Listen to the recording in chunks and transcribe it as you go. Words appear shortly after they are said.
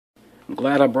I'm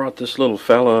glad I brought this little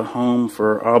fella home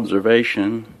for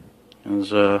observation,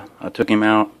 as I took him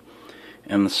out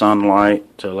in the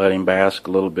sunlight to let him bask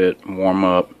a little bit, warm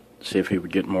up, see if he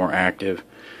would get more active.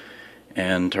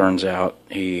 And turns out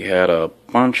he had a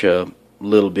bunch of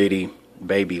little bitty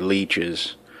baby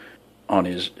leeches on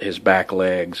his back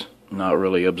legs, not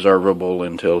really observable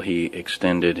until he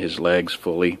extended his legs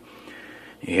fully.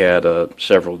 He had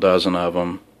several dozen of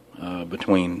them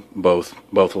between both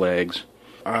legs.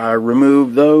 I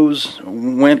removed those,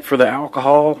 went for the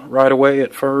alcohol right away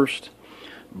at first,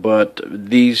 but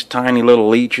these tiny little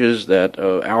leeches, that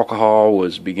alcohol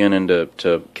was beginning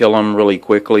to kill them really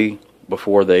quickly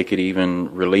before they could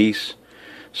even release,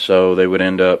 so they would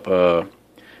end up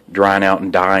drying out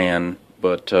and dying,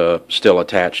 but still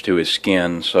attached to his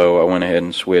skin. So I went ahead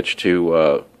and switched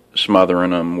to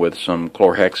smothering them with some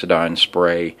chlorhexidine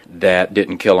spray. That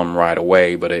didn't kill them right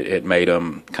away, but it made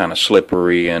them kind of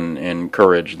slippery and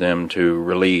encouraged them to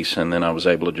release, and then I was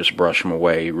able to just brush them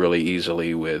away really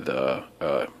easily with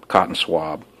a cotton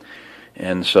swab.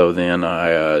 And so then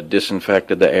I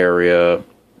disinfected the area,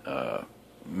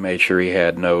 made sure he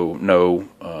had no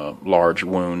large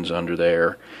wounds under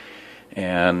there,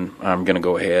 and I'm going to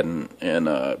go ahead and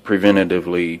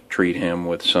preventatively treat him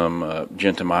with some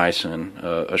Gentamicin,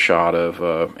 a shot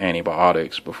of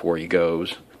antibiotics before he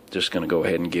goes. Just going to go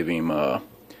ahead and give him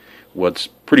what's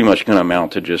pretty much going to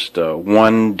amount to just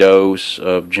one dose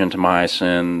of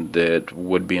Gentamicin that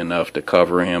would be enough to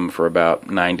cover him for about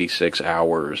 96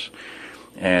 hours.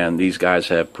 And these guys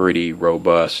have pretty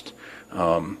robust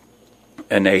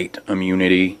innate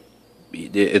immunity.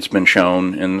 It's been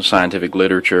shown in the scientific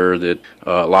literature that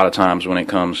a lot of times when it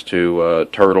comes to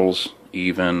turtles,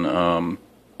 even a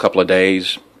couple of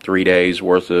days, 3 days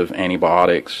worth of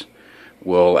antibiotics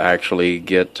will actually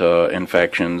get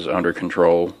infections under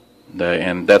control.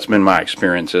 And that's been my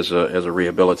experience as a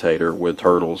rehabilitator with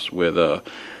turtles, with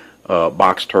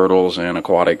box turtles and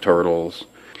aquatic turtles.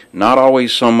 Not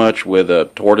always so much with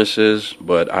tortoises,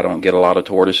 but I don't get a lot of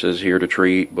tortoises here to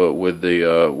treat. But with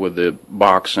the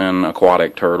box and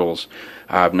aquatic turtles,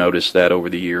 I've noticed that over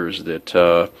the years that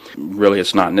really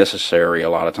it's not necessary a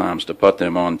lot of times to put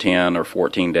them on 10 or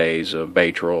 14 days of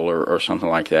Baytril or something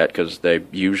like that, because they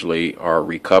usually are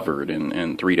recovered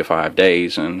in 3 to 5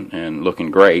 days and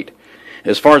looking great.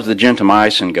 As far as the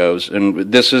Gentamicin goes,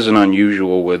 and this isn't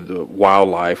unusual with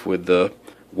wildlife, with the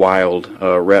wild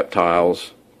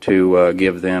reptiles, to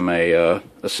give them a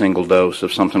single dose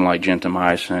of something like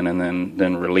Gentamicin and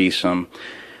then release them,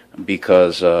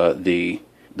 because the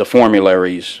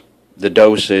formularies, the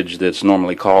dosage that's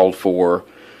normally called for,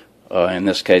 in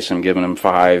this case I'm giving them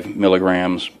 5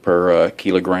 milligrams per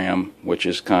kilogram, which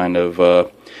is kind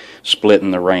of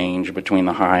splitting the range between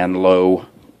the high and low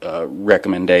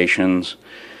recommendations.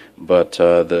 But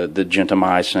the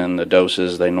Gentamicin, the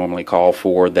doses they normally call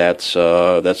for, that's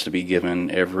to be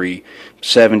given every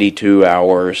 72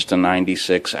 hours to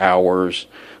 96 hours.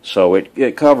 So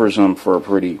it covers them for a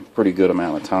pretty good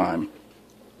amount of time.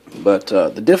 But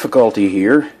the difficulty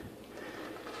here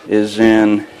is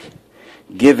in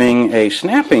giving a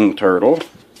snapping turtle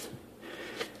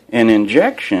an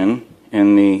injection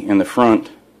in the front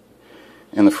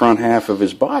half of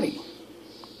his body,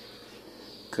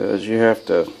 because you have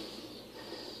to,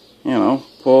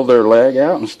 pull their leg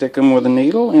out and stick them with a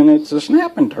needle, and it's a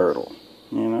snapping turtle,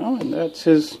 and that's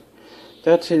his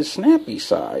snappy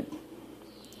side.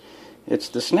 It's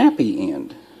the snappy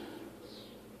end.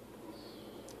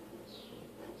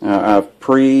 I've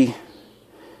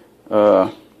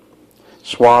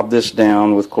swabbed this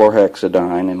down with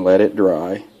chlorhexidine and let it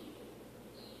dry.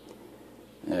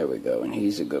 There we go, and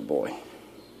he's a good boy.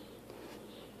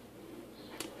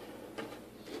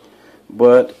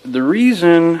 But the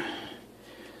reason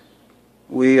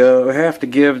we have to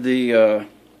give the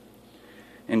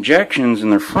injections in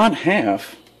the front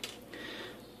half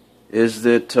is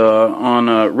that on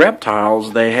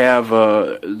reptiles, they have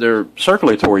their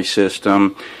circulatory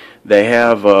system, they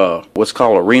have what's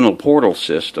called a renal portal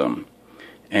system,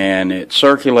 and it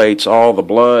circulates all the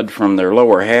blood from their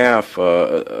lower half,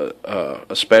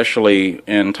 especially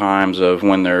in times of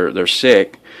when they're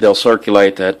sick. They'll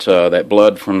circulate that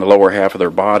blood from the lower half of their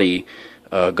body,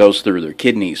 goes through their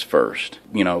kidneys first.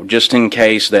 Just in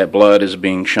case that blood is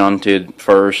being shunted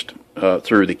first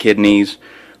through the kidneys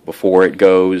before it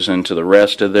goes into the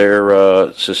rest of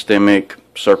their systemic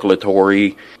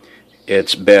circulatory,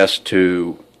 it's best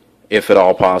to, if at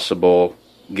all possible,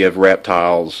 give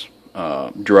reptiles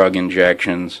drug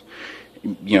injections.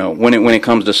 When it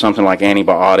comes to something like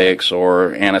antibiotics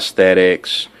or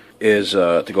anesthetics, is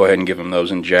to go ahead and give them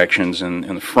those injections in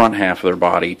the front half of their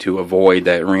body to avoid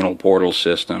that renal portal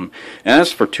system. And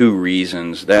that's for two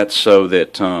reasons. That's so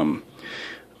that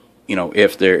you know,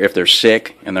 if they're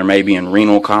sick and they're maybe in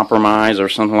renal compromise or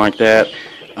something like that,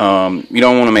 you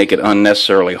don't want to make it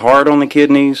unnecessarily hard on the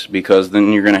kidneys, because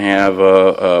then you're going to have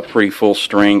a pretty full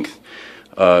strength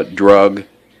drug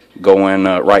going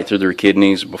right through their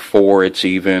kidneys before it's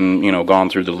even, you know, gone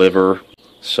through the liver.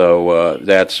 So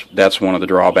that's one of the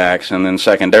drawbacks. And then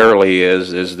secondarily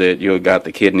is that you've got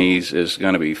the kidneys is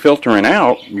going to be filtering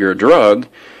out your drug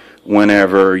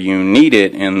whenever you need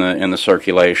it in the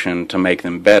circulation to make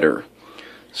them better.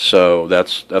 So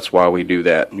that's why we do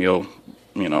that. You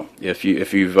know, if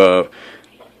you've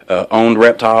owned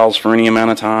reptiles for any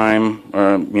amount of time,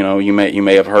 you know, you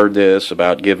may have heard this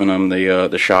about giving them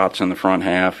the shots in the front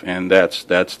half, and that's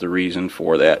the reason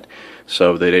for that,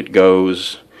 so that it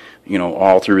goes, you know,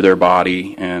 all through their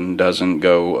body and doesn't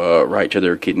go right to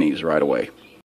their kidneys right away.